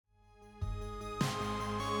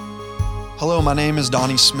Hello, my name is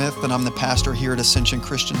Donnie Smith, and I'm the pastor here at Ascension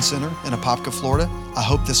Christian Center in Apopka, Florida. I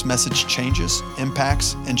hope this message changes,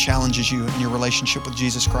 impacts, and challenges you in your relationship with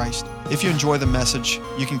Jesus Christ. If you enjoy the message,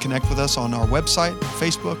 you can connect with us on our website,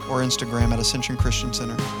 Facebook, or Instagram at Ascension Christian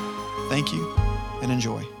Center. Thank you, and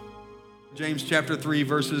enjoy. James chapter 3,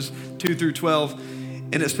 verses 2 through 12,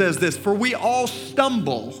 and it says this, "For we all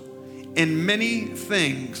stumble in many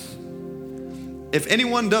things. If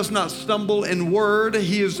anyone does not stumble in word,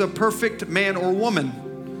 he is a perfect man or woman,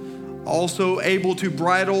 also able to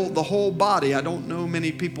bridle the whole body." I don't know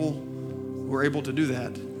many people who are able to do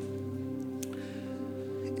that.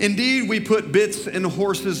 "Indeed, we put bits in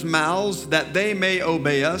horses' mouths that they may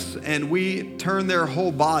obey us, and we turn their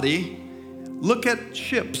whole body. Look at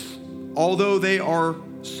ships, although they are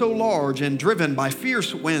so large and driven by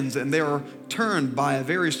fierce winds, and they are turned by a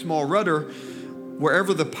very small rudder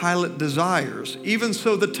wherever the pilot desires. Even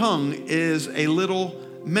so, the tongue is a little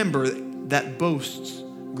member that boasts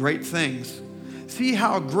great things. See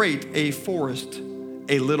how great a forest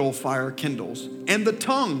a little fire kindles. And the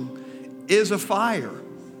tongue is a fire."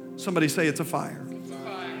 Somebody say it's a fire. It's a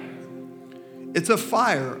fire. "It's a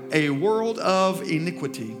fire, a world of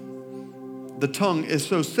iniquity. The tongue is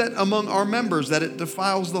so set among our members that it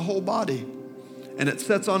defiles the whole body. And it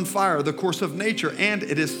sets on fire the course of nature, and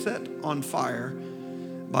it is set on fire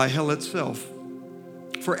by hell itself.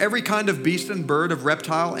 For every kind of beast and bird, of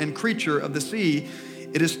reptile and creature of the sea,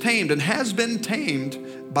 it is tamed and has been tamed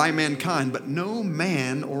by mankind. But no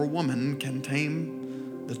man or woman can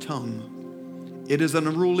tame the tongue. It is an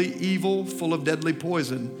unruly evil full of deadly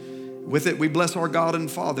poison. With it we bless our God and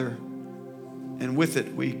Father, and with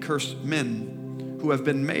it we curse men who have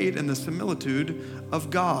been made in the similitude of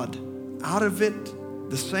God. Out of it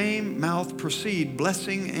the same mouth proceed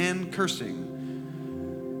blessing and cursing."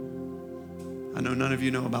 I know none of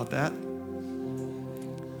you know about that.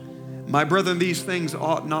 "My brethren, these things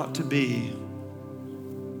ought not to be.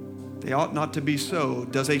 They ought not to be so.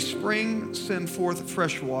 Does a spring send forth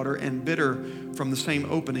fresh water and bitter from the same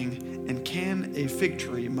opening? And can a fig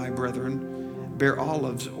tree, my brethren, bear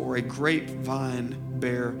olives, or a grapevine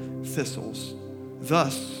bear thistles?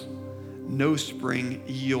 Thus, no spring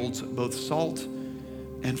yields both salt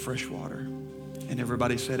and fresh water." And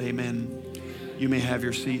everybody said amen. You may have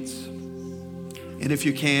your seats. And if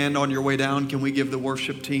you can, on your way down, can we give the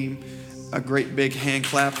worship team a great big hand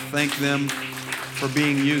clap? Thank them for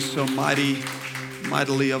being used so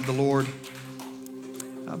mightily of the Lord.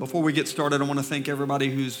 Before we get started, I want to thank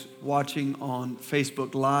everybody who's watching on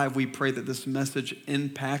Facebook Live. We pray that this message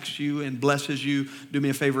impacts you and blesses you. Do me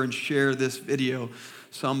a favor and share this video.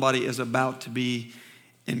 Somebody is about to be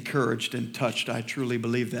encouraged and touched. I truly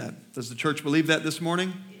believe that. Does the church believe that this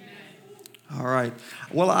morning? All right.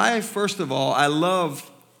 Well, first of all, I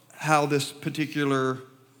love how this particular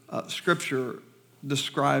scripture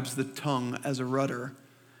describes the tongue as a rudder.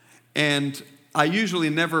 And I usually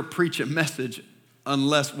never preach a message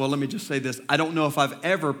unless, well, let me just say this. I don't know if I've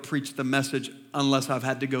ever preached the message unless I've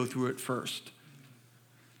had to go through it first.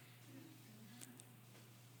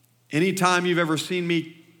 Anytime you've ever seen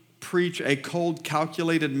me preach a cold,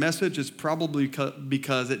 calculated message, it's probably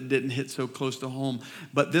because it didn't hit so close to home.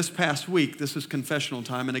 But this past week, this is confessional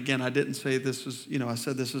time. And again, I didn't say this is, I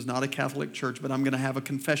said this is not a Catholic church, but I'm going to have a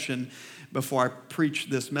confession before I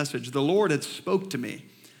preach this message. The Lord had spoke to me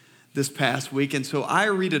this past week. And so I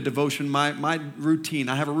read a devotion, my routine.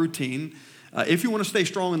 I have a routine. If you want to stay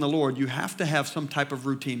strong in the Lord, you have to have some type of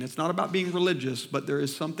routine. It's not about being religious, but there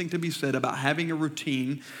is something to be said about having a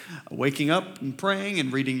routine, waking up and praying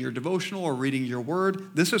and reading your devotional or reading your word.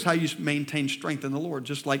 This is how you maintain strength in the Lord,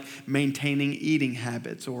 just like maintaining eating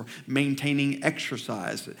habits or maintaining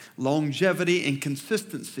exercise. Longevity and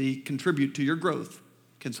consistency contribute to your growth.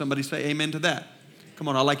 Can somebody say amen to that? Come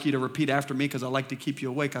on, I'd like you to repeat after me because I like to keep you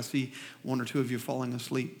awake. I see one or two of you falling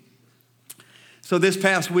asleep. So this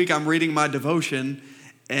past week, I'm reading my devotion,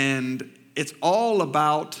 and it's all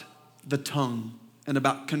about the tongue and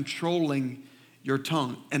about controlling your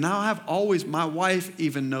tongue. And now my wife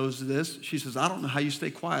even knows this. She says, "I don't know how you stay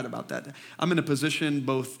quiet about that." I'm in a position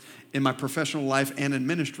both in my professional life and in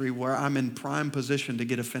ministry where I'm in prime position to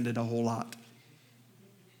get offended a whole lot.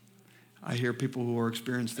 I hear people who are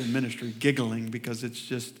experienced in ministry giggling because that's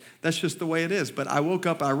just the way it is. But I woke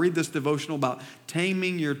up, I read this devotional about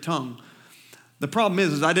taming your tongue. The problem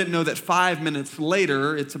is I didn't know that 5 minutes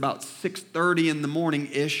later, it's about 6:30 in the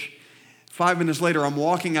morning-ish, 5 minutes later, I'm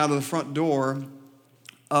walking out of the front door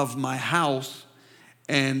of my house,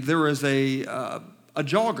 and there is a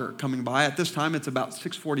jogger coming by. At this time, it's about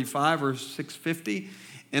 6:45 or 6:50,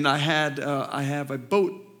 and I have a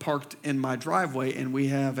boat parked in my driveway, and we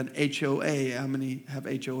have an HOA. How many have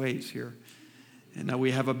HOAs here? And now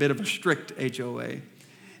we have a bit of a strict HOA.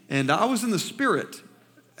 And I was in the Spirit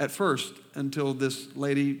at first until this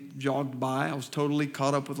lady jogged by. I was totally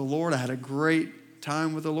caught up with the Lord. I had a great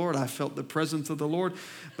time with the Lord. I felt the presence of the Lord.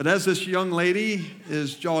 But as this young lady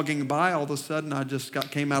is jogging by, all of a sudden I just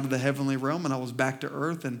came out of the heavenly realm, and I was back to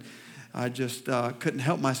earth, and I just couldn't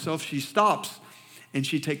help myself. She stops and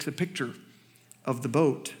she takes a picture of the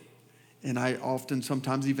boat. And I often,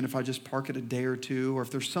 sometimes, even if I just park it a day or two, or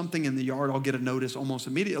if there's something in the yard, I'll get a notice almost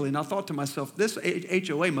immediately. And I thought to myself, this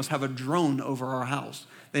HOA must have a drone over our house.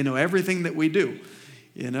 They know everything that we do,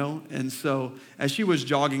 you know? And so as she was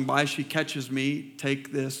jogging by, she catches me,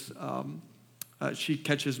 she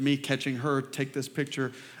catches me catching her, take this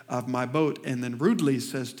picture of my boat, and then rudely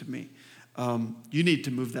says to me, you need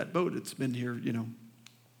to move that boat. It's been here,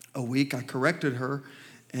 a week. I corrected her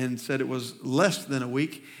and said it was less than a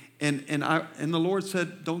week. And the Lord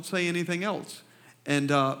said, don't say anything else.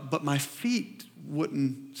 But my feet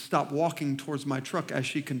wouldn't stop walking towards my truck as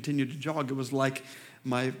she continued to jog. It was like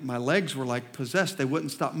my legs were like possessed. They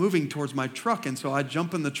wouldn't stop moving towards my truck. And so I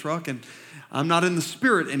jump in the truck, and I'm not in the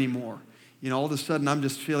Spirit anymore. All of a sudden I'm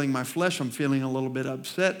just feeling my flesh. I'm feeling a little bit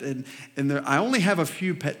upset. I only have a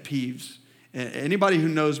few pet peeves. Anybody who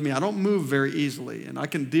knows me, I don't move very easily, and I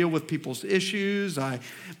can deal with people's issues.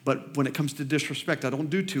 But when it comes to disrespect, I don't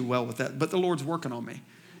do too well with that. But the Lord's working on me.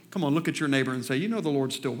 Come on, look at your neighbor and say, the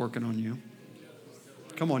Lord's still working on you.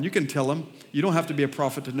 Come on, you can tell him. You don't have to be a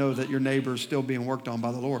prophet to know that your neighbor is still being worked on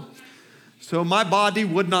by the Lord. So my body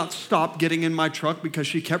would not stop getting in my truck because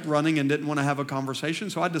she kept running and didn't want to have a conversation.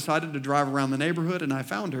 So I decided to drive around the neighborhood, and I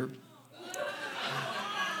found her.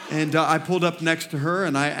 And I pulled up next to her,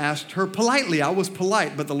 and I asked her politely. I was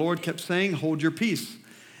polite, but the Lord kept saying, hold your peace.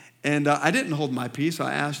 And I didn't hold my peace.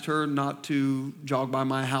 I asked her not to jog by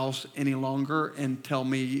my house any longer and tell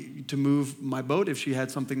me to move my boat. If she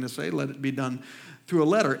had something to say, let it be done through a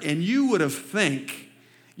letter. And you would have thought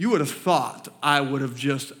I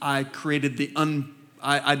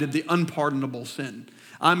did the unpardonable sin.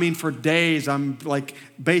 I mean, for days, I'm like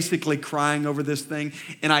basically crying over this thing.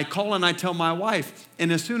 And I call and I tell my wife.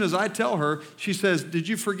 And as soon as I tell her, she says, did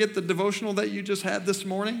you forget the devotional that you just had this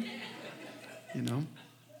morning?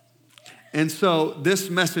 And so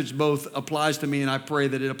this message both applies to me, and I pray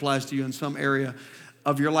that it applies to you in some area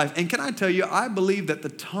of your life. And can I tell you, I believe that the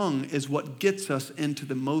tongue is what gets us into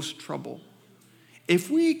the most trouble.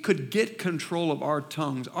 If we could get control of our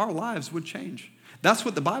tongues, our lives would change. That's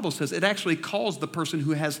what the Bible says. It actually calls the person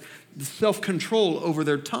who has self-control over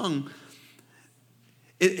their tongue.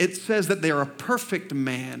 It says that they are a perfect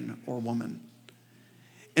man or woman.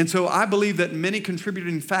 And so I believe that many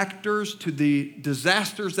contributing factors to the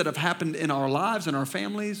disasters that have happened in our lives, in our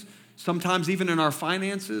families, sometimes even in our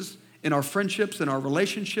finances, in our friendships, in our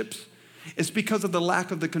relationships, is because of the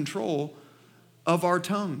lack of the control of our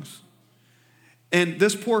tongues. And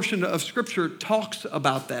this portion of Scripture talks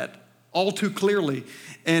about that all too clearly.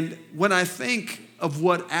 And when I think of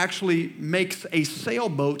what actually makes a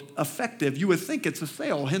sailboat effective, you would think it's a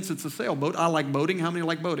sail, hence it's a sailboat. I like boating. How many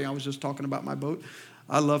like boating? I was just talking about my boat.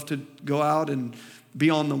 I love to go out and be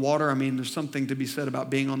on the water. I mean, there's something to be said about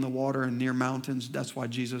being on the water and near mountains. That's why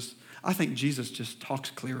I think Jesus just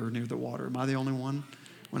talks clearer near the water. Am I the only one?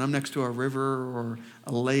 When I'm next to a river or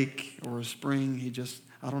a lake or a spring,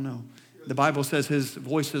 I don't know. The Bible says his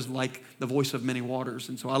voice is like the voice of many waters.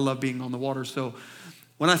 And so I love being on the water. So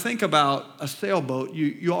when I think about a sailboat,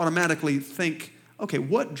 you automatically think, okay,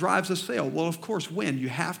 what drives a sail? Well, of course, wind. You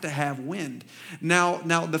have to have wind. Now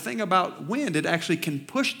the thing about wind, it actually can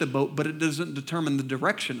push the boat, but it doesn't determine the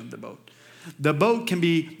direction of the boat.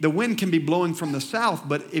 The wind can be blowing from the south,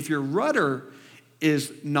 but if your rudder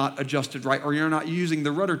is not adjusted right, or you're not using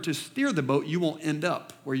the rudder to steer the boat, you won't end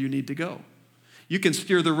up where you need to go. You can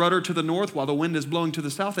steer the rudder to the north while the wind is blowing to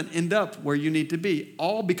the south and end up where you need to be,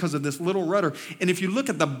 all because of this little rudder. And if you look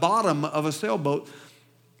at the bottom of a sailboat,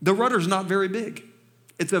 the rudder's not very big.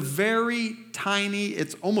 It's a very tiny,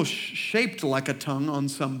 it's almost shaped like a tongue on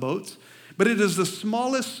some boats, but it is the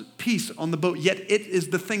smallest piece on the boat, yet it is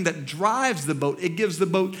the thing that drives the boat. It gives the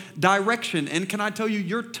boat direction. And can I tell you,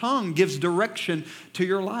 your tongue gives direction to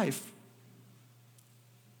your life.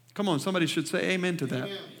 Come on, somebody should say amen to that.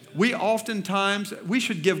 Amen. We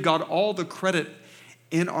should give God all the credit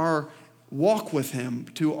in our walk with him,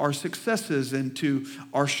 to our successes and to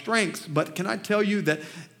our strengths. But can I tell you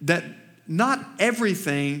that not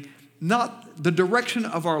everything, not the direction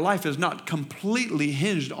of our life is not completely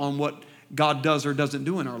hinged on what God does or doesn't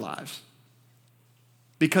do in our lives,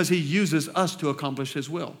 because he uses us to accomplish his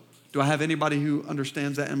will. Do I have anybody who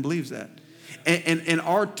understands that and believes that? And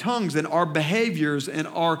our tongues and our behaviors and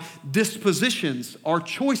our dispositions, our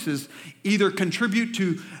choices either contribute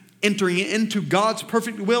to entering into God's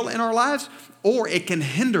perfect will in our lives, or it can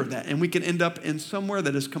hinder that. And we can end up in somewhere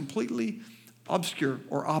that is completely obscure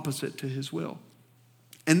or opposite to his will.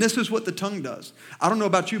 And this is what the tongue does. I don't know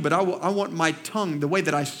about you, but I want my tongue, the way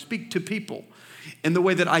that I speak to people and the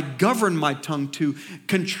way that I govern my tongue, to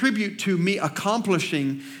contribute to me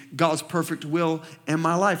accomplishing God's perfect will in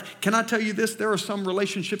my life. Can I tell you this? There are some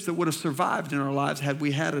relationships that would have survived in our lives had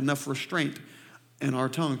we had enough restraint in our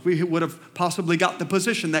tongues. We would have possibly got the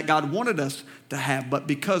position that God wanted us to have, but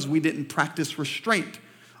because we didn't practice restraint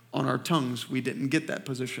on our tongues, we didn't get that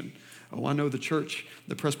position. Oh, I know the church,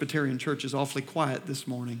 the Presbyterian church, is awfully quiet this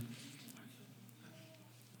morning.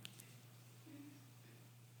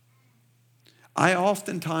 I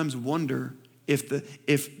oftentimes wonder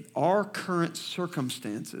if our current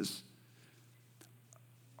circumstances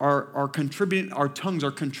are contributing, our tongues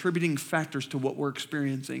are contributing factors to what we're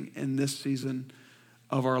experiencing in this season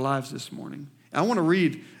of our lives this morning. I want to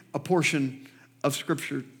read a portion of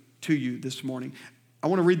scripture to you this morning. I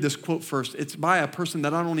want to read this quote first. It's by a person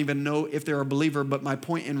that I don't even know if they're a believer, but my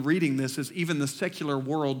point in reading this is even the secular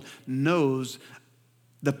world knows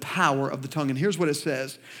the power of the tongue. And here's what it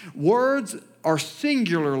says. Words are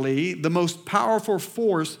singularly the most powerful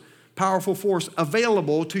force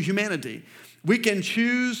available to humanity. We can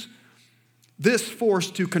choose this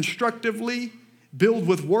force to constructively build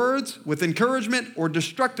with words, with encouragement, or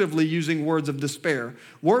destructively using words of despair.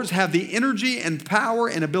 Words have the energy and power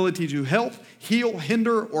and ability to help, heal,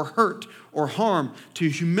 hinder, or hurt, or harm, to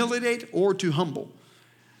humiliate, or to humble.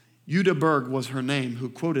 Uta Berg was her name who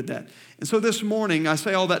quoted that. And so this morning, I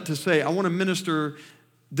say all that to say, I want to minister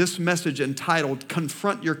this message entitled,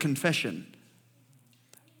 Confront Your Confession.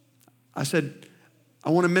 I said, I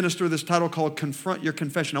want to minister this title called Confront Your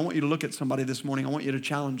Confession. I want you to look at somebody this morning. I want you to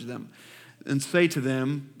challenge them and say to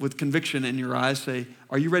them with conviction in your eyes, say,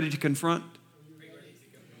 are you ready to confront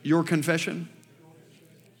your confession?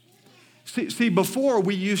 See, before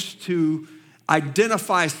we used to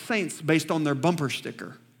identify saints based on their bumper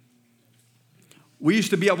sticker. We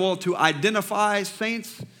used to be able to identify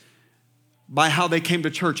saints by how they came to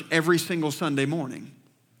church every single Sunday morning.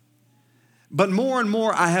 But more and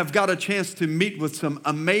more, I have got a chance to meet with some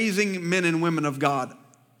amazing men and women of God,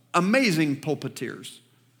 amazing pulpiteers,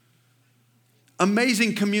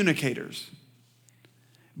 amazing communicators.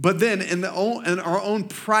 But then in our own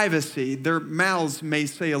privacy, their mouths may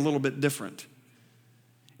say a little bit different.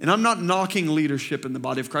 And I'm not knocking leadership in the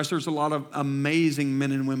body of Christ. There's a lot of amazing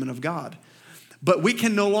men and women of God. But we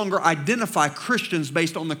can no longer identify Christians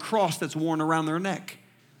based on the cross that's worn around their neck.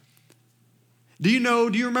 Do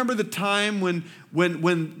you remember the time when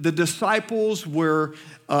the disciples were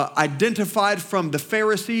identified from the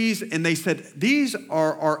Pharisees and they said, these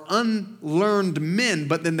are unlearned men,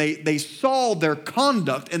 but then they saw their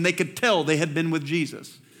conduct and they could tell they had been with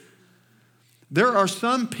Jesus. There are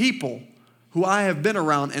some people who I have been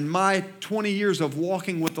around in my 20 years of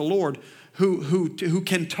walking with the Lord who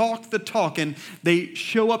can talk the talk and they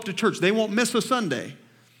show up to church. They won't miss a Sunday.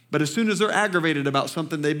 But as soon as they're aggravated about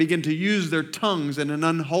something, they begin to use their tongues in an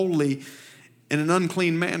unholy, in an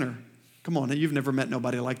unclean manner. Come on, you've never met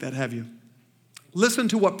nobody like that, have you? Listen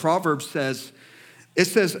to what Proverbs says. It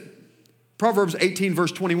says, Proverbs 18,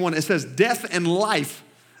 verse 21, it says, death and life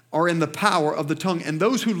are in the power of the tongue, and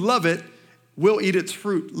those who love it will eat its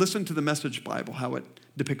fruit. Listen to the Message Bible, how it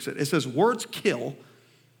depicts it. It says, words kill,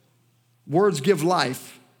 words give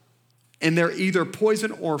life, and they're either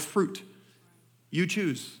poison or fruit. You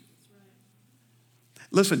choose.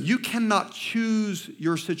 Listen, you cannot choose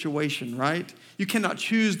your situation, right? You cannot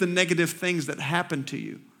choose the negative things that happen to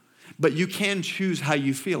you, but you can choose how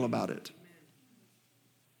you feel about it.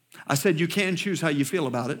 I said you can choose how you feel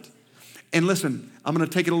about it. And listen, I'm going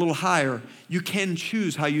to take it a little higher. You can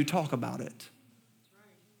choose how you talk about it.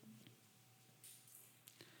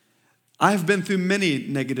 I've been through many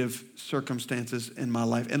negative circumstances in my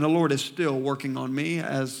life, and the Lord is still working on me.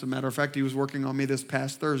 As a matter of fact, He was working on me this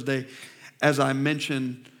past Thursday, as I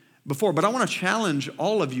mentioned before. But I want to challenge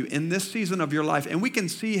all of you in this season of your life, and we can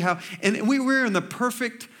see how, and we're in the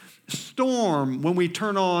perfect storm when we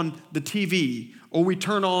turn on the TV or we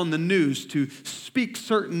turn on the news to speak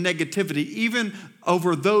certain negativity, even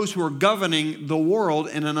over those who are governing the world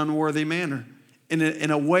in an unworthy manner.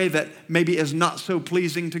 In a way that maybe is not so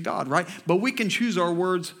pleasing to God, right? But we can choose our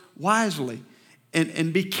words wisely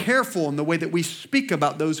and be careful in the way that we speak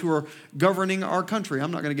about those who are governing our country.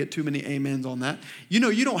 I'm not going to get too many amens on that. You know,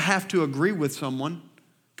 you don't have to agree with someone,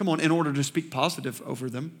 come on, in order to speak positive over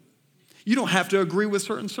them. You don't have to agree with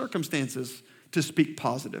certain circumstances to speak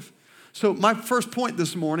positive. So my first point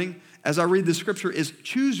this morning, as I read the scripture, is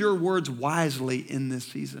choose your words wisely in this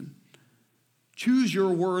season. Choose your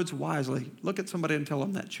words wisely. Look at somebody and tell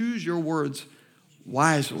them that. Choose your words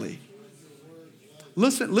wisely.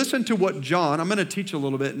 Listen to what John, I'm going to teach a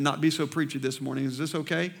little bit and not be so preachy this morning. Is this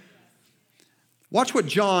okay? Watch what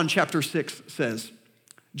John chapter 6 says.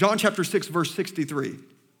 John chapter 6, verse 63.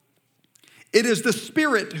 It is the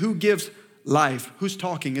Spirit who gives life. Who's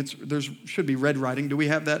talking? There should be red writing. Do we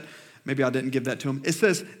have that? Maybe I didn't give that to him. It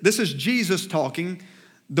says, this is Jesus talking.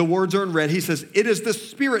 The words are in red. He says, it is the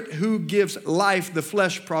Spirit who gives life. The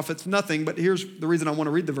flesh profits nothing. But here's the reason I want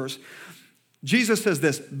to read the verse. Jesus says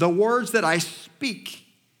this, the words that I speak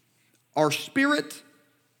are spirit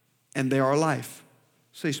and they are life.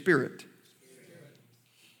 Say spirit.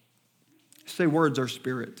 Say words are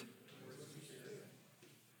spirit.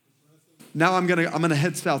 Now I'm gonna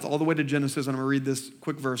head south all the way to Genesis, and I'm gonna read this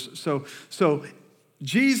quick verse. So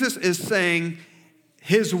Jesus is saying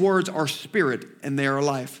his words are spirit and they are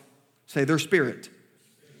life. Say they're spirit.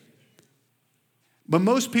 But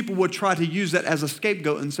most people would try to use that as a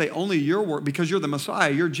scapegoat and say only your word, because you're the Messiah,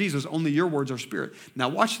 you're Jesus, only your words are spirit. Now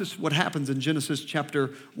watch this, what happens in Genesis chapter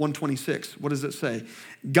 126. What does it say?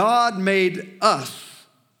 God made us,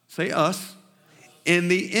 say us, in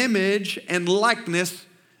the image and likeness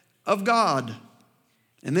of God.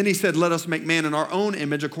 And then he said, let us make man in our own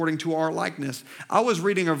image according to our likeness. I was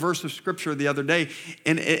reading a verse of scripture the other day,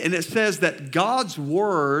 and it says that God's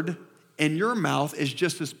word in your mouth is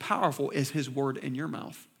just as powerful as his word in your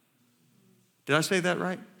mouth. Did I say that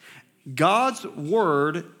right? God's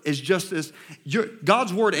word is just as,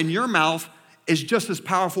 God's word in your mouth is just as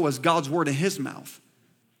powerful as God's word in his mouth,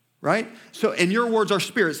 right? So, and your words are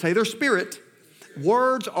spirit. Say they're spirit.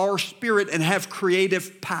 Words are spirit and have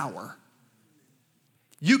creative power.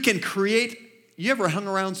 You can create. You ever hung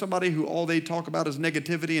around somebody who all they talk about is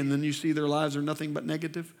negativity and then you see their lives are nothing but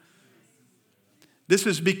negative? This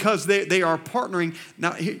is because they are partnering.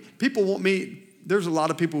 Now, people want me, there's a lot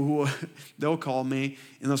of people who, they'll call me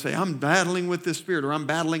and they'll say, I'm battling with this spirit or I'm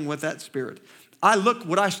battling with that spirit.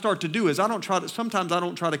 What I start to do is sometimes I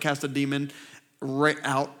don't try to cast a demon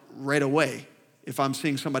out right away. If I'm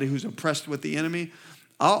seeing somebody who's oppressed with the enemy,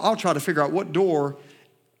 I'll try to figure out what door,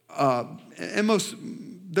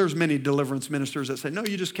 there's many deliverance ministers that say, no,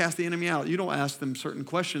 you just cast the enemy out. You don't ask them certain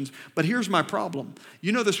questions. But here's my problem.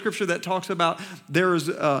 You know the scripture that talks about there was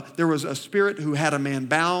a spirit who had a man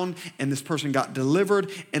bound and this person got delivered.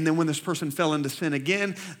 And then when this person fell into sin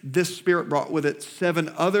again, this spirit brought with it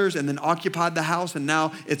 7 others and then occupied the house. And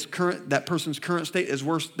now that person's current state is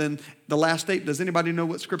worse than the last state. Does anybody know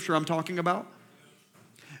what scripture I'm talking about?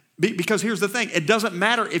 Because here's the thing. It doesn't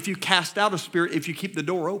matter if you cast out a spirit if you keep the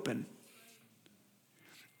door open.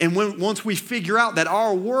 And once we figure out that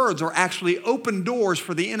our words are actually open doors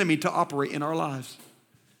for the enemy to operate in our lives.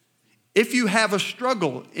 If you have a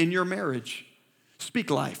struggle in your marriage, speak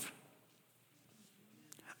life.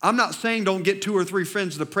 I'm not saying don't get 2 or 3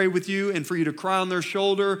 friends to pray with you and for you to cry on their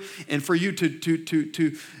shoulder and for you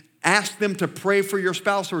to ask them to pray for your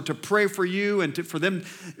spouse or to pray for you and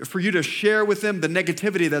for you to share with them the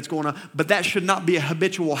negativity that's going on. But that should not be a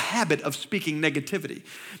habitual habit of speaking negativity.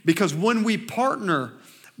 Because when we partner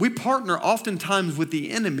oftentimes with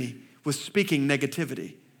the enemy with speaking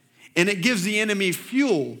negativity. And it gives the enemy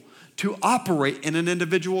fuel to operate in an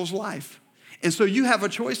individual's life. And so you have a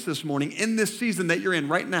choice this morning in this season that you're in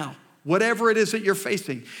right now. Whatever it is that you're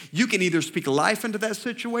facing, you can either speak life into that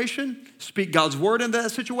situation, speak God's word into that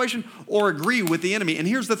situation, or agree with the enemy. And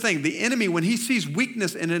here's the thing, the enemy, when he sees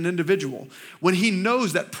weakness in an individual, when he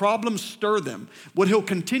knows that problems stir them, what he'll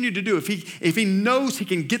continue to do, if he knows he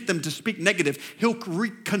can get them to speak negative, he'll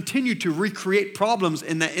continue to recreate problems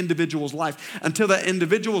in that individual's life until that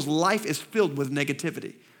individual's life is filled with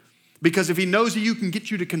negativity. Because if he knows that you can get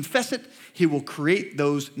you to confess it, he will create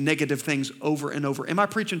those negative things over and over. Am I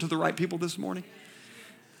preaching to the right people this morning?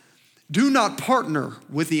 Do not partner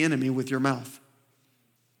with the enemy with your mouth.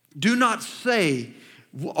 Do not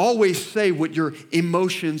always say what your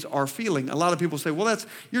emotions are feeling. A lot of people say, well,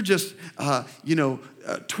 you're just,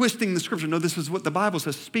 twisting the scripture. No, this is what the Bible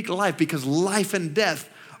says. Speak life, because life and death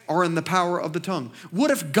are in the power of the tongue.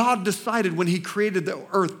 What if God decided when he created the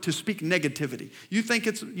earth to speak negativity? You think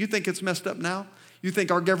it's messed up now? You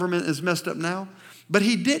think our government is messed up now? But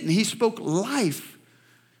he didn't. He spoke life,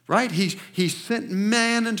 right? He sent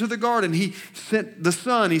man into the garden. He sent the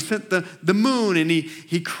sun. He sent the moon, and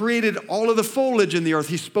he created all of the foliage in the earth.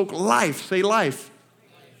 He spoke life. Say life.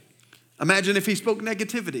 Imagine if he spoke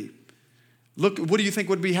negativity. Look, what do you think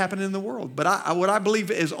would be happening in the world? But what I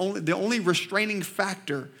believe is the only restraining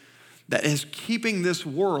factor that is keeping this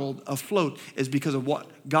world afloat is because of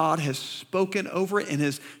what God has spoken over it, and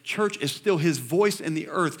his church is still his voice in the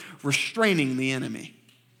earth restraining the enemy.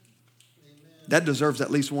 Amen. That deserves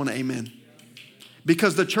at least one amen.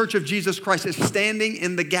 Because the church of Jesus Christ is standing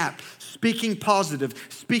in the gap, speaking positive,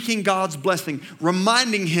 speaking God's blessing,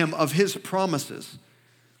 reminding him of his promises.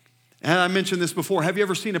 And I mentioned this before. Have you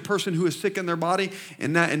ever seen a person who is sick in their body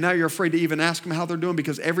and now you're afraid to even ask them how they're doing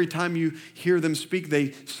because every time you hear them speak,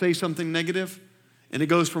 they say something negative and it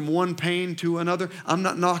goes from one pain to another? I'm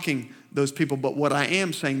not knocking those people, but what I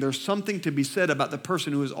am saying, there's something to be said about the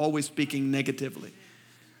person who is always speaking negatively.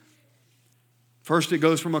 First, it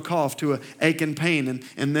goes from a cough to an ache and pain,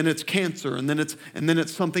 and then it's cancer, and then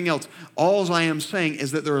it's something else. All I am saying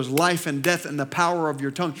is that there is life and death in the power of your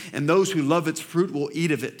tongue, and those who love its fruit will eat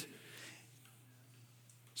of it.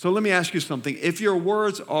 So let me ask you something. If your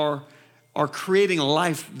words are creating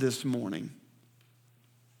life this morning,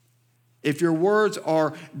 if your words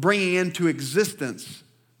are bringing into existence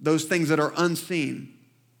those things that are unseen,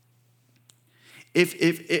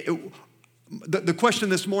 the question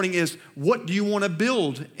this morning is, what do you want to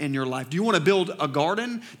build in your life? Do you want to build a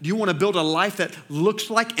garden? Do you want to build a life that looks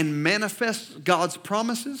like and manifests God's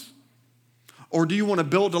promises? Or do you want to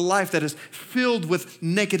build a life that is filled with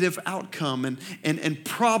negative outcome and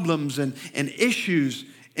problems and issues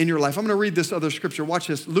in your life? I'm going to read this other scripture. Watch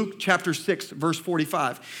this. Luke chapter 6, verse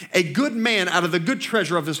 45. A good man out of the good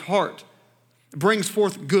treasure of his heart brings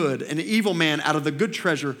forth good. An evil man out of the good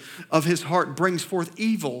treasure of his heart brings forth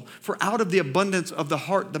evil. For out of the abundance of the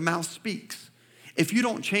heart, the mouth speaks. If you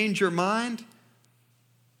don't change your mind,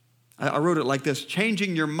 I wrote it like this: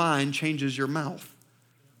 changing your mind changes your mouth.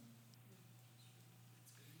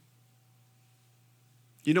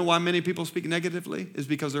 You know why many people speak negatively? Is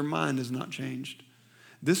because their mind is not changed.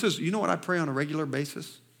 You know what I pray on a regular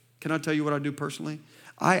basis? Can I tell you what I do personally?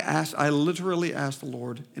 I literally ask the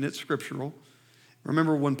Lord, and it's scriptural.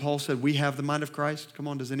 Remember when Paul said, we have the mind of Christ? Come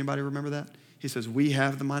on, does anybody remember that? He says, we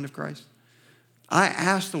have the mind of Christ. I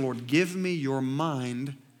ask the Lord, give me your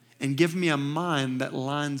mind and give me a mind that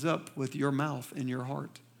lines up with your mouth and your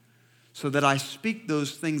heart so that I speak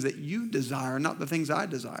those things that you desire, not the things I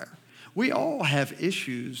desire. We all have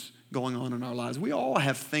issues going on in our lives. We all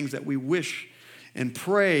have things that we wish and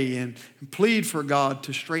pray and plead for God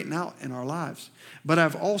to straighten out in our lives. But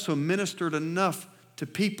I've also ministered enough to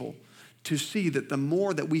people to see that the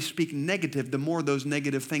more that we speak negative, the more those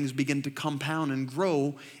negative things begin to compound and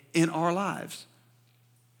grow in our lives.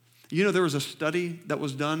 You know, there was a study that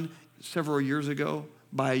was done several years ago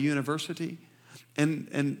by a university,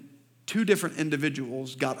 and two different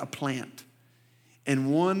individuals got a plant. And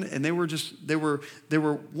they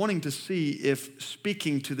were wanting to see if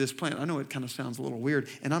speaking to this plant, I know it kind of sounds a little weird,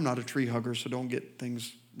 and I'm not a tree hugger, so don't get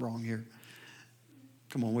things wrong here.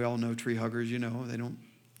 Come on, we all know tree huggers, you know what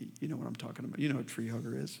I'm talking about. You know what a tree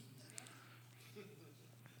hugger is.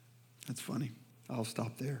 That's funny. I'll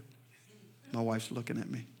stop there. My wife's looking at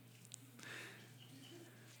me.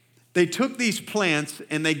 They took these plants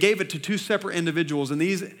and they gave it to two separate individuals, and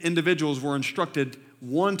these individuals were instructed,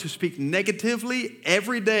 one to speak negatively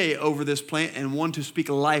every day over this plant and one to speak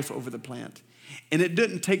life over the plant. And it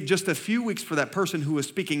didn't take just a few weeks for that person who was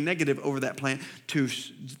speaking negative over that plant to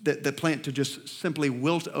the plant to just simply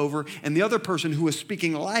wilt over. And the other person who was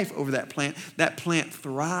speaking life over that plant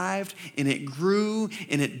thrived and it grew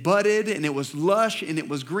and it budded and it was lush and it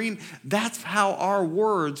was green. That's how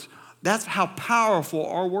that's how powerful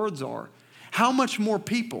our words are. How much more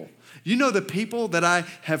people? You know, the people that I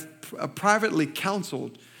have privately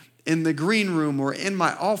counseled in the green room or in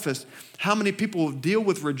my office, how many people deal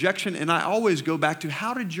with rejection? And I always go back to,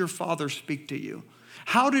 how did your father speak to you?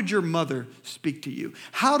 How did your mother speak to you?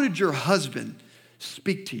 How did your husband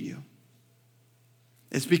speak to you?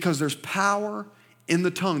 It's because there's power in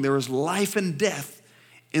the tongue. There is life and death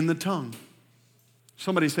in the tongue.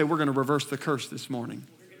 Somebody say, we're going to reverse the curse this morning.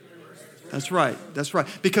 That's right.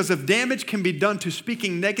 Because if damage can be done to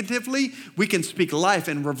speaking negatively, we can speak life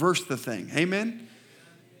and reverse the thing. Amen?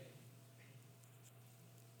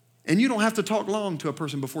 And you don't have to talk long to a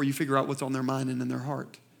person before you figure out what's on their mind and in their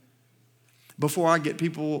heart. Before I get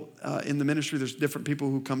people in the ministry, there's different people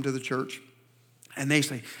who come to the church and they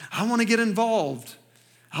say, I want to get involved.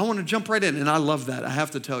 I want to jump right in. And I love that, I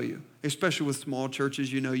have to tell you. Especially with small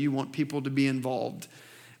churches, you want people to be involved.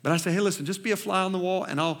 But I say, hey, listen, just be a fly on the wall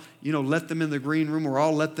and I'll, let them in the green room, or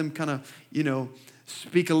I'll let them kind of,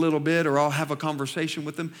 speak a little bit, or I'll have a conversation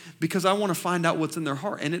with them because I want to find out what's in their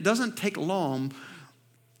heart. And it doesn't take long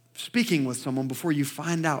speaking with someone before you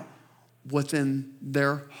find out what's in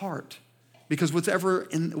their heart. Because what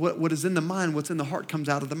is in the mind, what's in the heart comes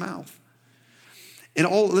out of the mouth.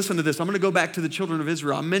 Listen to this. I'm going to go back to the children of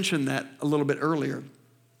Israel. I mentioned that a little bit earlier.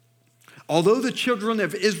 Although the children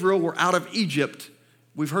of Israel were out of Egypt,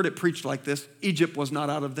 we've heard it preached like this, Egypt was not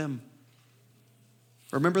out of them.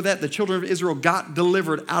 Remember that? The children of Israel got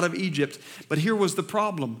delivered out of Egypt. But here was the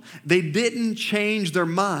problem. They didn't change their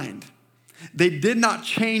mind. They did not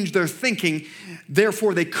change their thinking.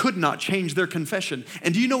 Therefore, they could not change their confession.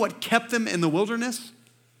 And do you know what kept them in the wilderness?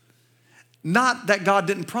 Not that God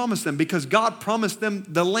didn't promise them, because God promised them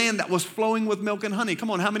the land that was flowing with milk and honey. Come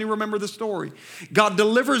on, how many remember the story? God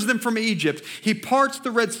delivers them from Egypt. He parts the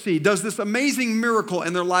Red Sea, does this amazing miracle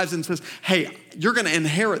in their lives and says, hey, you're going to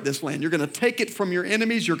inherit this land. You're going to take it from your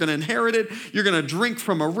enemies. You're going to inherit it. You're going to drink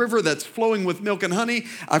from a river that's flowing with milk and honey.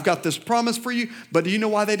 I've got this promise for you. But do you know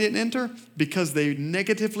why they didn't enter? Because they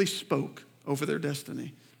negatively spoke over their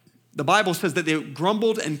destiny. The Bible says that they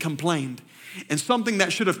grumbled and complained. And something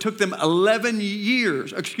that should have took them 11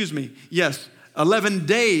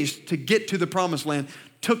 days to get to the promised land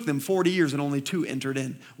took them 40 years and only 2 entered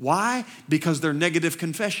in. Why? Because their negative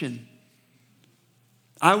confession.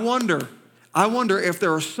 I wonder if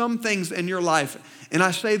there are some things in your life, and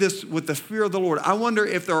I say this with the fear of the Lord, I wonder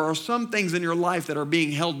if there are some things in your life that are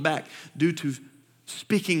being held back due to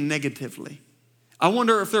speaking negatively. I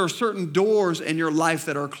wonder if there are certain doors in your life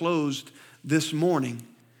that are closed this morning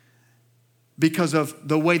because of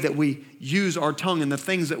the way that we use our tongue and the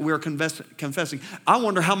things that we're confessing. I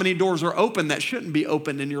wonder how many doors are open that shouldn't be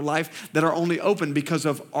open in your life that are only open because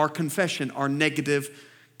of our confession, our negative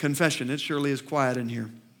confession. It surely is quiet in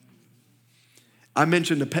here. I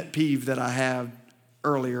mentioned a pet peeve that I have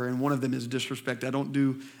earlier, and one of them is disrespect. I don't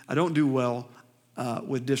do well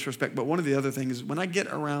with disrespect, but one of the other things is when I get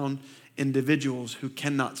around individuals who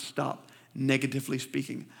cannot stop negatively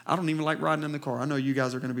speaking. I don't even like riding in the car. I know you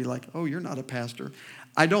guys are going to be like, oh, you're not a pastor.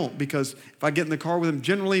 I don't, because if I get in the car with them,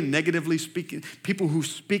 generally negatively speaking, people who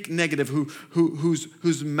speak negative,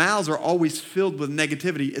 whose mouths are always filled with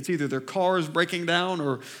negativity, it's either their car is breaking down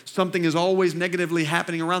or something is always negatively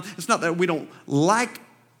happening around. It's not that we don't like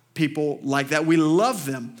people like that. We love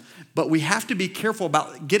them. But we have to be careful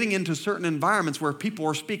about getting into certain environments where people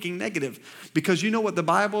are speaking negative. Because you know what the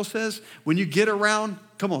Bible says? When you get around,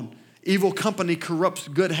 come on, evil company corrupts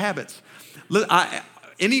good habits.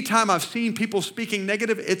 Anytime I've seen people speaking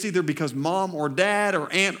negative, it's either because mom or dad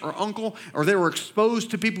or aunt or uncle, or they were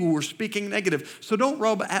exposed to people who were speaking negative. So don't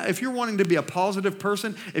rub, if you're wanting to be a positive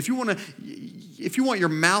person, if you want your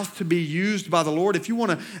mouth to be used by the Lord, if you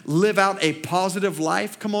want to live out a positive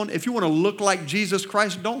life, come on, if you want to look like Jesus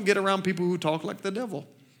Christ, don't get around people who talk like the devil.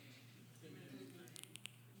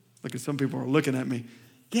 Look at some people are looking at me.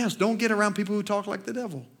 Yes, don't get around people who talk like the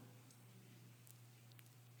devil.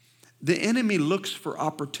 The enemy looks for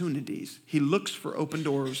opportunities. He looks for open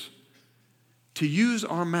doors to use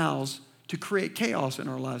our mouths to create chaos in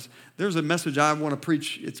our lives. There's a message I want to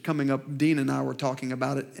preach. It's coming up. Dean and I were talking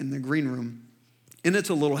about it in the green room. And it's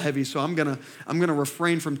a little heavy, so I'm gonna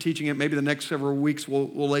refrain from teaching it. Maybe the next several weeks we'll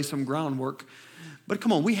lay some groundwork. But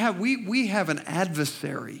come on, we have an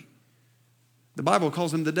adversary. The Bible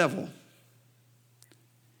calls him the devil,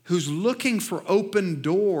 who's looking for open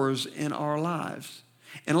doors in our lives.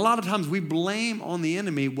 And a lot of times we blame on the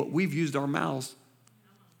enemy what we've used our mouths.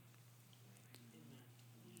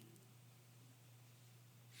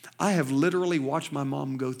 I have literally watched my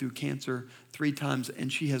mom go through cancer 3 times,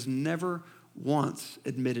 and she has never once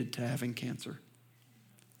admitted to having cancer.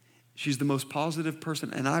 She's the most positive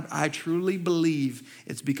person, and I truly believe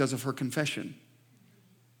it's because of her confession.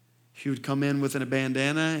 She would come in with a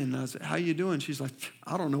bandana, and I said, how you doing? She's like,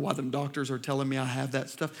 I don't know why them doctors are telling me I have that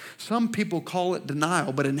stuff. Some people call it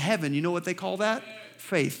denial, but in heaven, you know what they call that?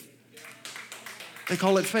 Faith. They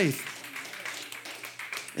call it faith.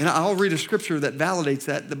 And I'll read a scripture that validates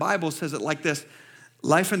that. The Bible says it like this: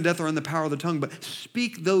 life and death are in the power of the tongue, but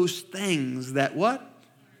speak those things that what?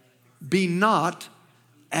 Be not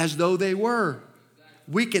as though they were.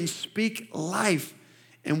 We can speak life.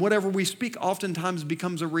 And whatever we speak oftentimes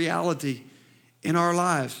becomes a reality in our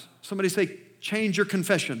lives. Somebody say, change your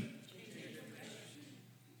confession.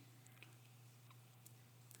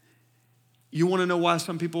 You want to know why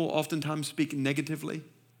some people oftentimes speak negatively?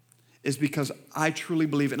 Is because I truly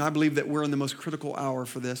believe, and I believe that we're in the most critical hour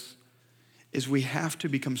for this, is we have to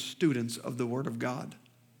become students of the Word of God.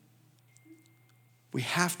 We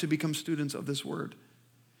have to become students of this Word.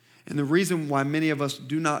 And the reason why many of us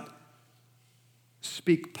do not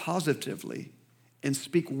speak positively and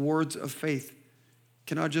speak words of faith,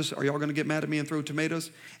 are y'all going to get mad at me and throw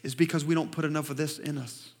tomatoes? Is because we don't put enough of this in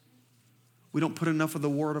us. We don't put enough of the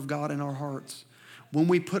Word of God in our hearts. When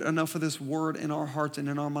we put enough of this Word in our hearts and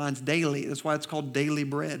in our minds daily, that's why it's called daily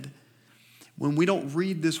bread. When we don't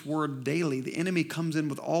read this word daily, the enemy comes in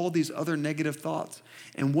with all these other negative thoughts.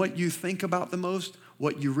 And what you think about the most,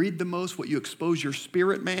 what you read the most, what you expose your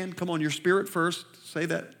spirit, man. Come on, your spirit first. Say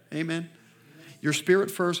that. Amen. Your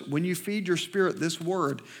spirit first. When you feed your spirit this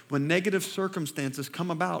word, when negative circumstances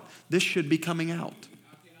come about, this should be coming out.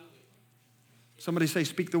 Somebody say,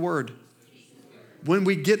 speak the word. When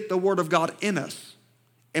we get the word of God in us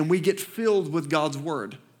and we get filled with God's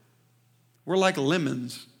word, we're like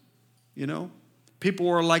lemons, you know? People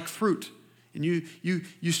are like fruit. And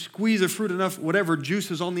you squeeze a fruit enough, whatever juice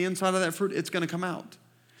is on the inside of that fruit, it's going to come out.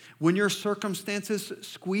 When your circumstances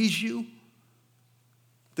squeeze you,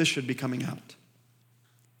 this should be coming out.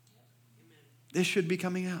 This should be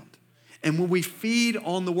coming out. And when we feed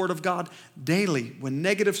on the word of God daily, when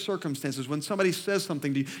negative circumstances, when somebody says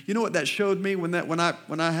something to you, you know what that showed me when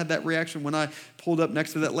I had that reaction, when I pulled up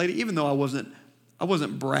next to that lady, even though I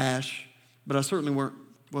wasn't brash, but I certainly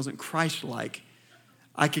wasn't Christ-like.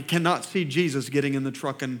 I cannot see Jesus getting in the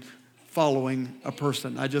truck and following a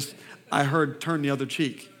person. I heard turn the other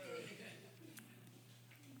cheek.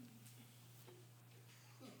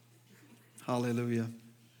 Hallelujah.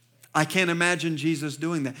 I can't imagine Jesus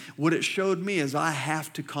doing that. What it showed me is I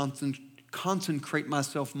have to concentrate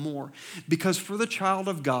myself more. Because for the child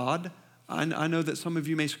of God, I know that some of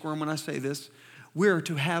you may squirm when I say this, we're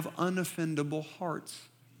to have unoffendable hearts.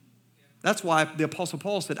 That's why the Apostle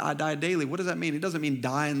Paul said, I die daily. What does that mean? It doesn't mean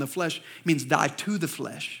die in the flesh. It means die to the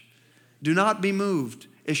flesh. Do not be moved.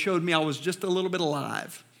 It showed me I was just a little bit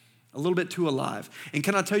alive. A little bit too alive. And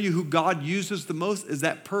can I tell you who God uses the most is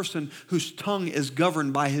that person whose tongue is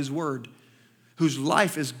governed by his word, whose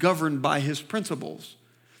life is governed by his principles.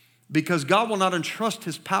 Because God will not entrust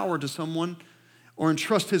his power to someone or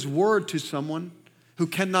entrust his word to someone who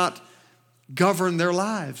cannot govern their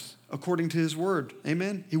lives according to his word.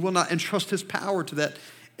 Amen? He will not entrust his power to that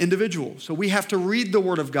individual. So we have to read the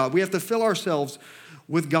word of God. We have to fill ourselves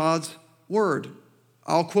with God's word.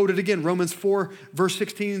 I'll quote it again, Romans 4, verse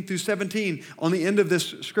 16 through 17. On the end of this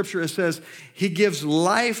scripture, it says, he gives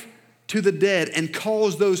life to the dead and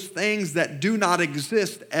calls those things that do not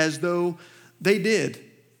exist as though they did.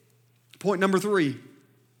 Point number 3,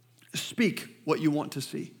 speak what you want to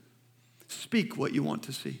see. Speak what you want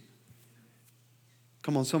to see.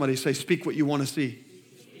 Come on, somebody say, speak what you want to see.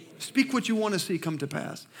 Speak what you want to see come to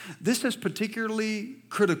pass. This is particularly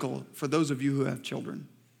critical for those of you who have children.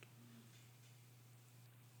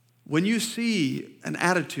 When you see an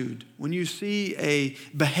attitude, when you see a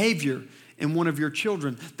behavior in one of your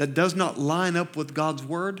children that does not line up with God's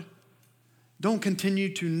word, don't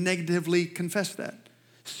continue to negatively confess that.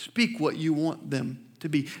 Speak what you want them to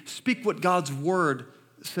be. Speak what God's word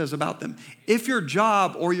says about them. If your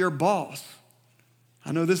job or your boss,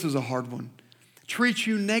 I know this is a hard one, treats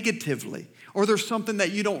you negatively, or there's something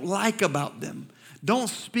that you don't like about them, don't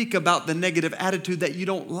speak about the negative attitude that you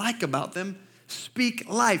don't like about them. Speak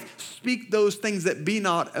life. Speak those things that be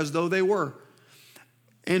not as though they were.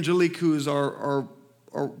 Angelique, who is our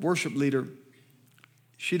worship leader,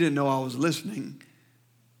 she didn't know I was listening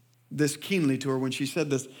this keenly to her when she said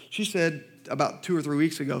this. She said about 2 or 3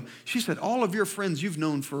 weeks ago, she said, all of your friends you've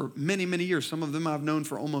known for many, many years. Some of them I've known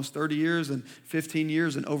for almost 30 years and 15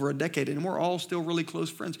 years and over a decade, and we're all still really close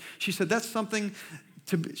friends. She said,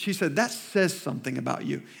 she said, that says something about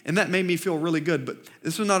you. And that made me feel really good. But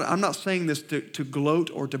I'm not saying this to gloat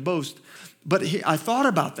or to boast. But I thought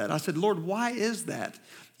about that. I said, Lord, why is that?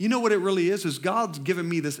 You know what it really is God's given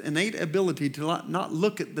me this innate ability to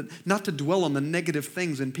not to dwell on the negative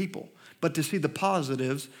things in people, but to see the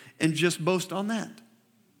positives and just boast on that.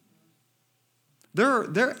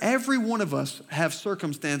 Every one of us have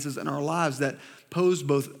circumstances in our lives that pose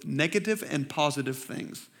both negative and positive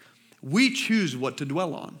things. We choose what to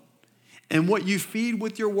dwell on. And what you feed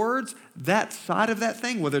with your words, that side of that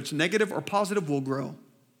thing, whether it's negative or positive, will grow.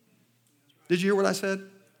 Did you hear what I said?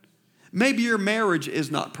 Maybe your marriage is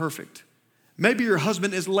not perfect. Maybe your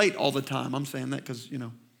husband is late all the time. I'm saying that because,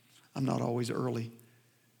 I'm not always early.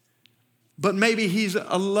 But maybe he's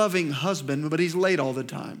a loving husband, but he's late all the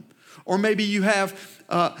time. Or maybe you have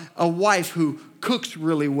a wife who cooks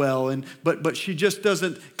really well, but she just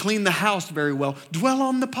doesn't clean the house very well. Dwell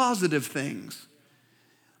on the positive things.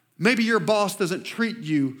 Maybe your boss doesn't treat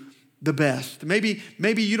you the best. Maybe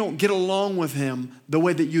you don't get along with him the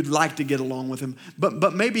way that you'd like to get along with him.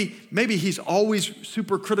 But maybe he's always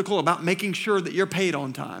super critical about making sure that you're paid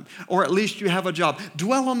on time, or at least you have a job.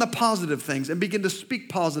 Dwell on the positive things and begin to speak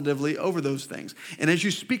positively over those things. And as you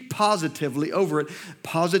speak positively over it,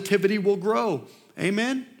 positivity will grow.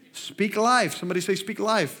 Amen? Speak life. Somebody say speak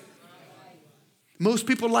life. Most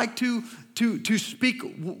people like to speak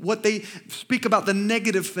what they speak about the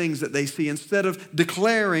negative things that they see instead of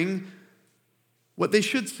declaring what they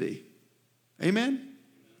should see. Amen?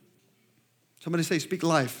 Somebody say, speak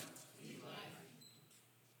life.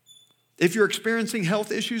 If you're experiencing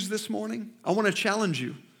health issues this morning, I want to challenge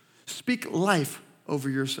you. Speak life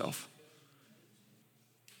over yourself.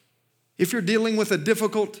 If you're dealing with a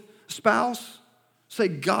difficult spouse, say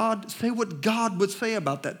what God would say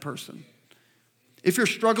about that person. If you're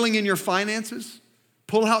struggling in your finances,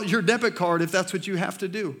 pull out your debit card if that's what you have to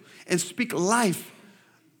do and speak life.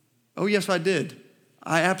 Oh, yes, I did.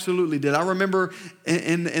 I absolutely did. I remember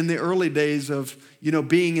in the early days of,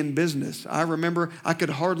 being in business, I remember I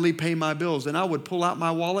could hardly pay my bills, and I would pull out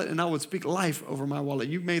my wallet and I would speak life over my wallet.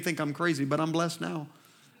 You may think I'm crazy, but I'm blessed now.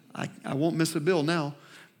 I won't miss a bill now.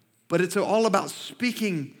 But it's all about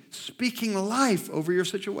speaking life over your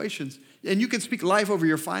situations. And you can speak life over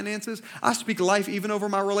your finances. I speak life even over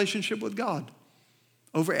my relationship with God,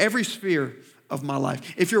 over every sphere of my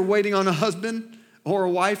life. If you're waiting on a husband or a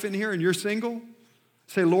wife in here and you're single,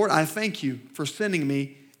 say, Lord, I thank you for sending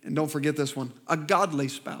me, and don't forget this one, a godly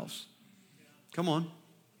spouse. Come on.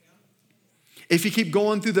 If you keep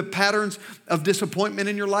going through the patterns of disappointment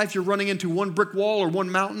in your life, you're running into one brick wall or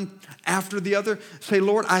one mountain after the other, say,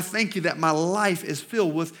 Lord, I thank you that my life is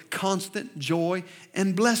filled with constant joy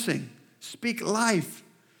and blessing. Speak life.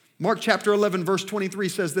 Mark chapter 11, verse 23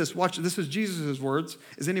 says this. Watch, this is Jesus' words.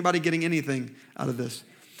 Is anybody getting anything out of this?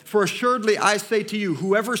 For assuredly I say to you,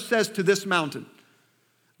 whoever says to this mountain,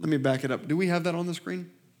 let me back it up. Do we have that on the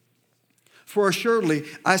screen? For assuredly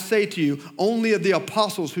I say to you, only of the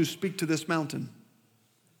apostles who speak to this mountain.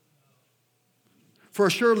 For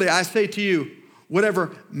assuredly I say to you,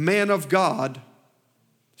 whatever man of God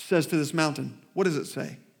says to this mountain. What does it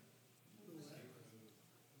say?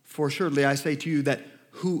 For assuredly I say to you that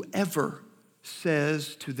whoever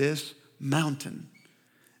says to this mountain,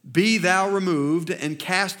 be thou removed and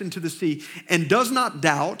cast into the sea, and does not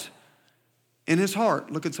doubt in his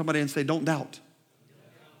heart. Look at somebody and say, don't doubt.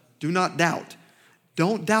 Do not doubt.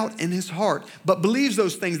 Don't doubt in his heart, but believes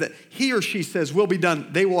those things that he or she says will be done.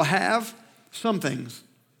 They will have some things.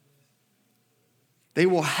 They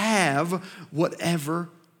will have whatever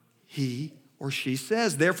he or she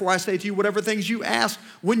says. Therefore, I say to you, whatever things you ask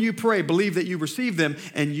when you pray, believe that you receive them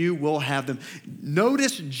and you will have them.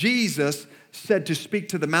 Notice Jesus said to speak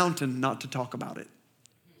to the mountain, not to talk about it.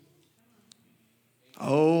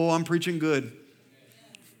 Oh, I'm preaching good.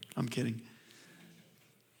 I'm kidding.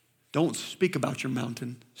 Don't speak about your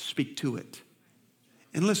mountain, speak to it.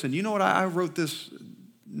 And listen, you know what? I wrote this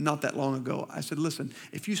not that long ago. I said, listen,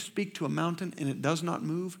 if you speak to a mountain and it does not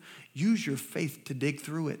move, use your faith to dig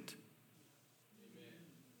through it.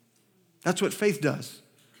 That's what faith does.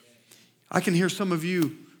 I can hear some of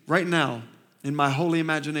you right now in my holy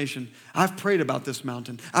imagination. I've prayed about this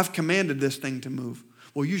mountain. I've commanded this thing to move.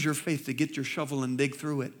 Well, use your faith to get your shovel and dig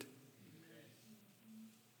through it.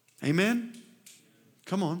 Amen?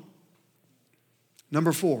 Come on.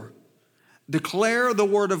 Number 4, declare the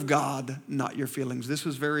word of God, not your feelings. This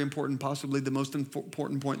is very important, possibly the most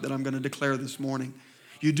important point that I'm going to declare this morning.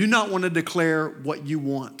 You do not want to declare what you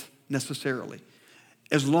want necessarily,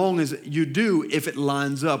 as long as you do if it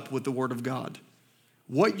lines up with the word of God.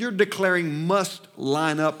 What you're declaring must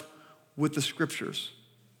line up with the scriptures.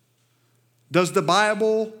 Does the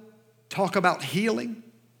Bible talk about healing?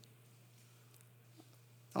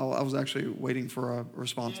 I was actually waiting for a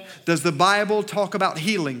response. Does the Bible talk about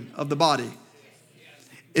healing of the body?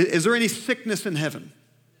 Is there any sickness in heaven?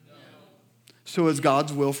 So is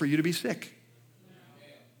God's will for you to be sick?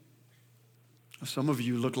 Some of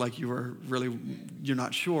you look like you're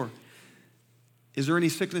not sure. Is there any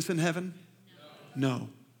sickness in heaven? No.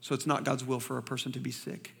 So it's not God's will for a person to be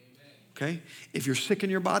sick. Okay? If you're sick in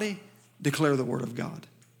your body, declare the word of God.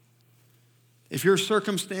 If your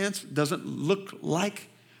circumstance doesn't look like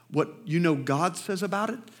what you know God says about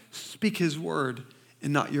it, speak his word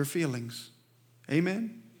and not your feelings.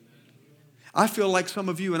 Amen? I feel like some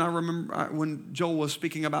of you, and I remember when Joel was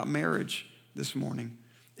speaking about marriage this morning,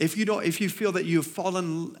 if you feel that you've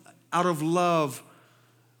fallen out of love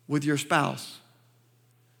with your spouse,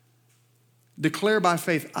 declare by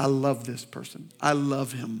faith, I love this person. I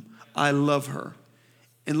love him. I love her.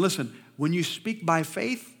 And listen, when you speak by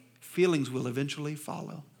faith, feelings will eventually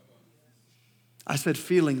follow. I said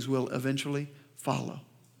feelings will eventually follow.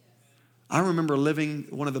 I remember living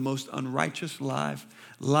one of the most unrighteous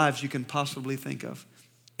lives you can possibly think of.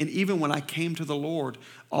 And even when I came to the Lord,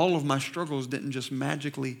 all of my struggles didn't just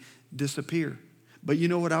magically disappear. But you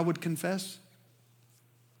know what I would confess?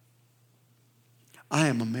 I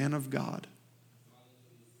am a man of God.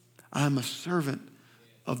 I am a servant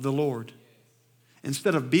of the Lord.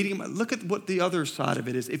 Instead of beating him, look at what the other side of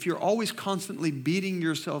it is. If you're always constantly beating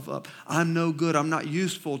yourself up, I'm no good, I'm not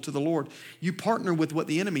useful to the Lord, you partner with what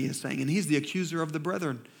the enemy is saying, and he's the accuser of the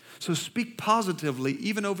brethren. So speak positively,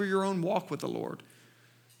 even over your own walk with the Lord.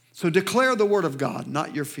 So declare the word of God,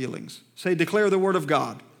 not your feelings. Say, declare the word of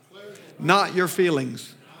God, not your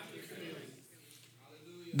feelings.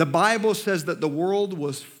 The Bible says that the world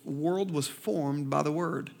was formed by the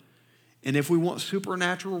word. And if we want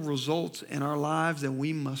supernatural results in our lives, then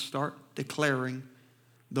we must start declaring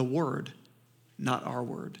the word, not our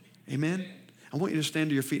word. Amen? I want you to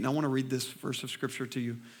stand to your feet, and I want to read this verse of scripture to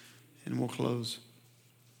you, and we'll close.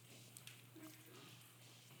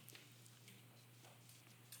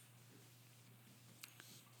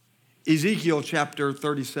 Ezekiel chapter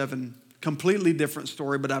 37, completely different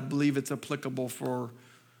story, but I believe it's applicable for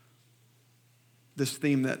this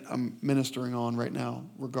theme that I'm ministering on right now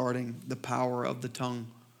regarding the power of the tongue.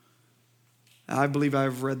 I believe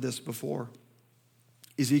I've read this before.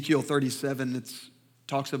 Ezekiel 37, it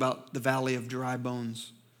talks about the valley of dry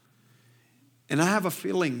bones. And I have a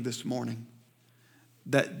feeling this morning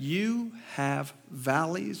that you have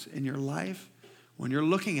valleys in your life. When you're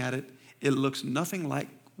looking at it, it looks nothing like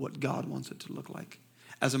what God wants it to look like.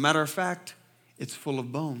 As a matter of fact, it's full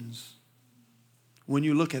of bones. When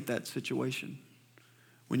you look at that situation,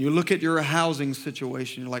 when you look at your housing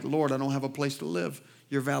situation, you're like, Lord, I don't have a place to live.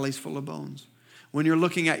 Your valley's full of bones. When you're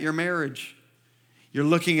looking at your marriage, you're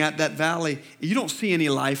looking at that valley. You don't see any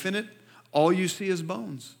life in it. All you see is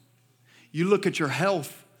bones. You look at your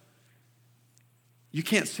health. You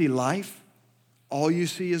can't see life. All you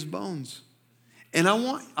see is bones. And I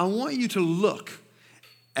want you to look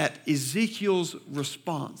at Ezekiel's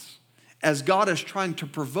response as God is trying to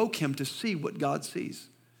provoke him to see what God sees.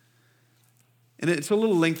 And it's a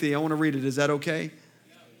little lengthy. I want to read it. Is that okay?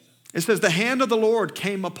 It says, the hand of the Lord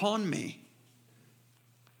came upon me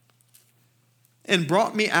and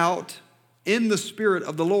brought me out in the spirit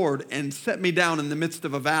of the Lord and set me down in the midst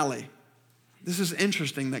of a valley. This is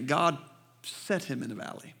interesting that God set him in a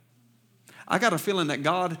valley. I got a feeling that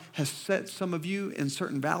God has set some of you in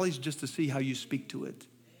certain valleys just to see how you speak to it.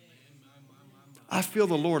 I feel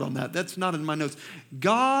the Lord on that. That's not in my notes.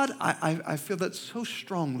 God, I feel that so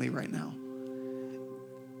strongly right now.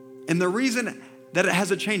 And the reason that it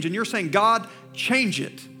has a change, and you're saying, God, change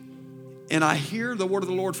it. And I hear the word of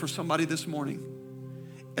the Lord for somebody this morning,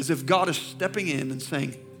 as if God is stepping in and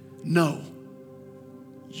saying, no,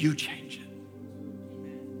 you change it.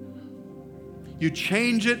 You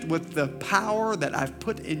change it with the power that I've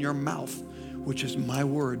put in your mouth, which is my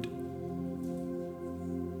word.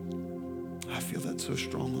 I feel that so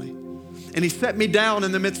strongly. And he set me down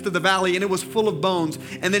in the midst of the valley, and it was full of bones.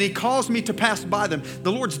 And then he caused me to pass by them.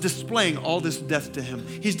 The Lord's displaying all this death to him.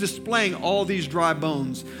 He's displaying all these dry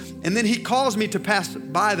bones. And then he caused me to pass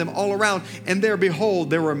by them all around. And there, behold,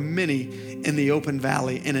 there were many in the open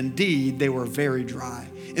valley. And indeed, they were very dry.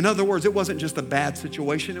 In other words, it wasn't just a bad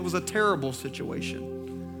situation. It was a terrible situation.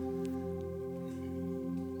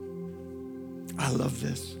 I love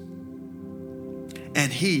this.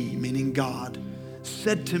 And he, meaning God,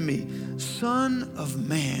 said to me, Son of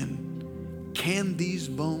man, can these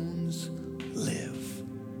bones live?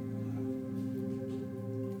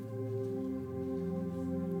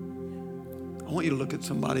 I want you to look at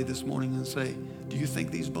somebody this morning and say, do you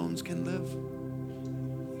think these bones can live?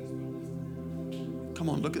 Come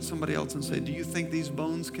on, look at somebody else and say, do you think these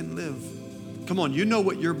bones can live? Come on, you know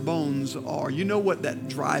what your bones are. You know what that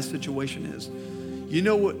dry situation is. You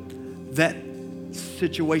know what that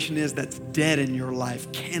situation is that's dead in your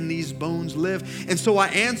life. Can these bones live? And so I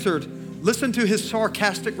answered, listen to his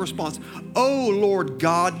sarcastic response. Oh, Lord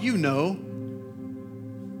God, you know.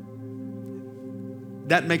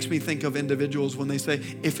 That makes me think of individuals when they say,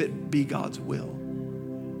 if it be God's will,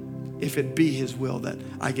 if it be his will that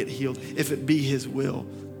I get healed, if it be his will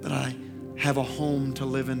that I have a home to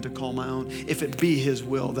live in to call my own, if it be his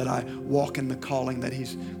will that I walk in the calling that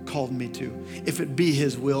he's called me to, if it be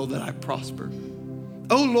his will that I prosper.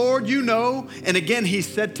 Oh Lord, you know. And again, he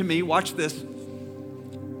said to me, watch this,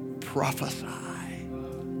 prophesy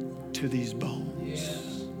to these bones.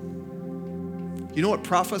 Yes. You know what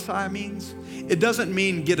prophesy means? It doesn't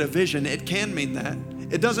mean get a vision. It can mean that.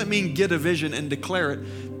 It doesn't mean get a vision and declare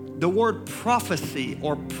it. The word prophecy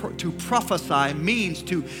or to prophesy means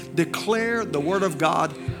to declare the word of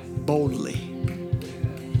God boldly.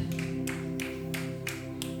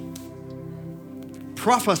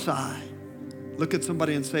 Prophesy. Look at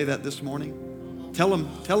somebody and say that this morning. Tell them,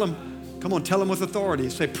 come on, tell them with authority.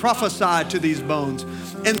 Say, prophesy to these bones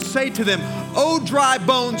and say to them, O dry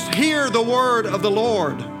bones, hear the word of the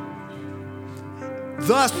Lord.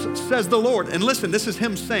 Thus says the Lord. And listen, this is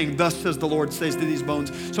him saying, thus says the Lord, says to these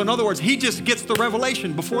bones. So in other words, he just gets the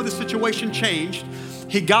revelation. Before the situation changed,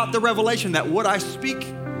 he got the revelation that what I speak,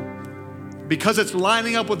 because it's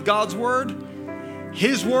lining up with God's word,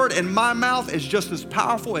 his word in my mouth is just as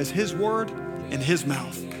powerful as his word in his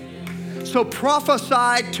mouth. So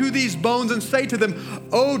prophesy to these bones and say to them,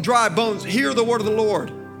 O dry bones, hear the word of the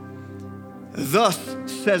Lord. Thus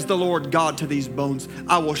says the Lord God to these bones,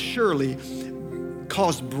 I will surely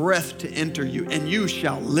cause breath to enter you, and you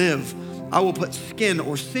shall live. I will put skin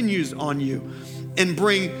or sinews on you and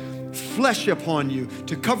bring flesh upon you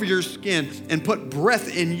to cover your skin and put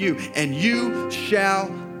breath in you, and you shall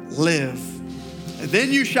live. And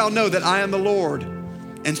then you shall know that I am the Lord.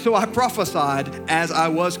 And so I prophesied as I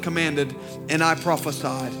was commanded, and I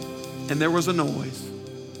prophesied, and there was a noise.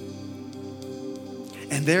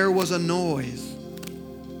 And there was a noise.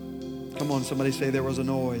 Come on, somebody say there was a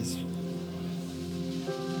noise.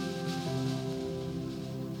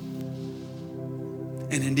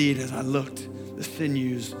 And indeed, as I looked, the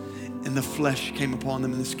sinews and the flesh came upon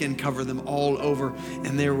them, and the skin covered them all over,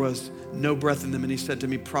 and there was no breath in them. And he said to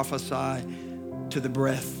me, prophesy to the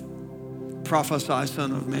breath. Prophesy,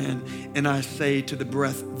 Son of Man. And I say to the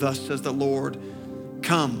breath, thus says the Lord,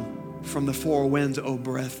 come from the four winds, O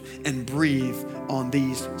breath, and breathe on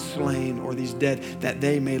these slain or these dead, that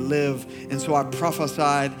they may live. And so I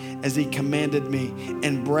prophesied as he commanded me,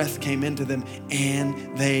 and breath came into them,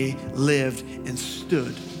 and they lived and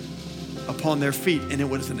stood upon their feet, and it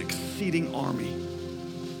was an exceeding army.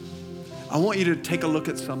 I want you to take a look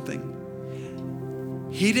at something.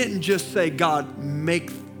 He didn't just say, God, make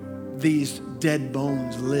these dead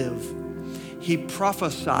bones live. He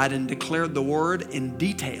prophesied and declared the word in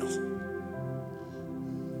detail.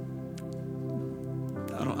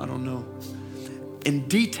 I don't know. In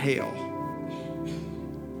detail.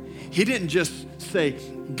 He didn't just say,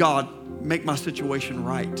 God, make my situation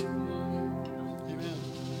right.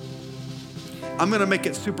 I'm going to make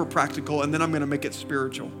it super practical, and then I'm going to make it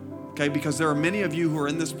spiritual. Okay? Because there are many of you who are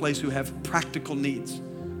in this place who have practical needs.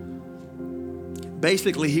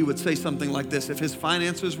 Basically, he would say something like this. If his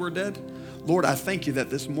finances were dead, Lord, I thank you that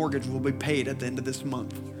this mortgage will be paid at the end of this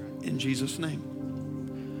month. In Jesus'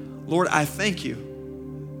 name. Lord, I thank you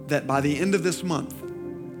that by the end of this month,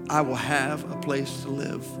 I will have a place to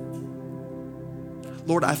live.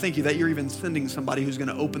 Lord, I thank you that you're even sending somebody who's going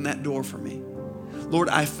to open that door for me. Lord,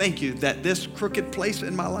 I thank you that this crooked place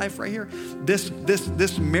in my life right here, this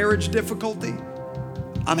marriage difficulty,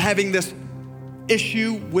 I'm having this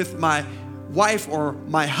issue with my wife or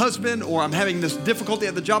my husband, or I'm having this difficulty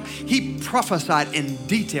at the job. He prophesied in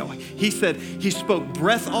detail. He said, he spoke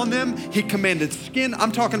breath on them. He commanded skin.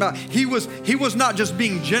 I'm talking about, he was not just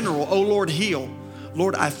being general, oh Lord, heal.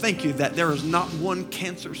 Lord, I thank you that there is not one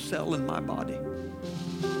cancer cell in my body.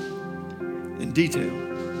 In detail.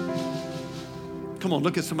 Come on,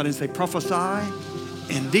 look at somebody and say, prophesy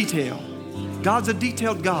in detail. God's a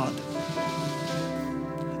detailed God.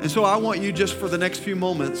 And so I want you just for the next few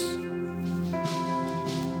moments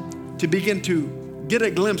to begin to get a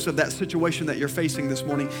glimpse of that situation that you're facing this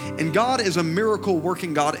morning. And God is a miracle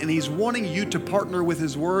working God, and he's wanting you to partner with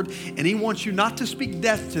his word, and he wants you not to speak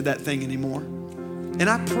death to that thing anymore. And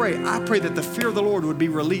I pray that the fear of the Lord would be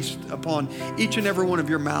released upon each and every one of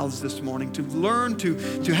your mouths this morning, to learn to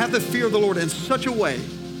have the fear of the Lord in such a way,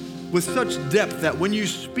 with such depth, that when you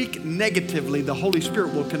speak negatively, the Holy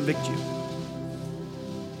Spirit will convict you.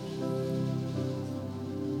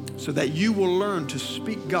 So that you will learn to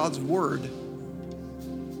speak God's word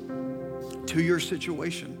to your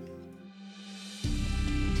situation.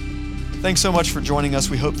 Thanks so much for joining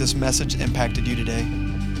us. We hope this message impacted you today.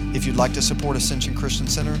 If you'd like to support Ascension Christian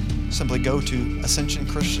Center, simply go to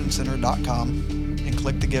ascensionchristiancenter.com and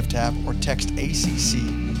click the Give tab, or text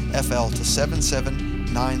ACCFL to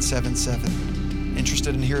 77977.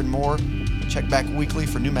 Interested in hearing more? Check back weekly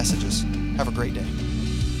for new messages. Have a great day.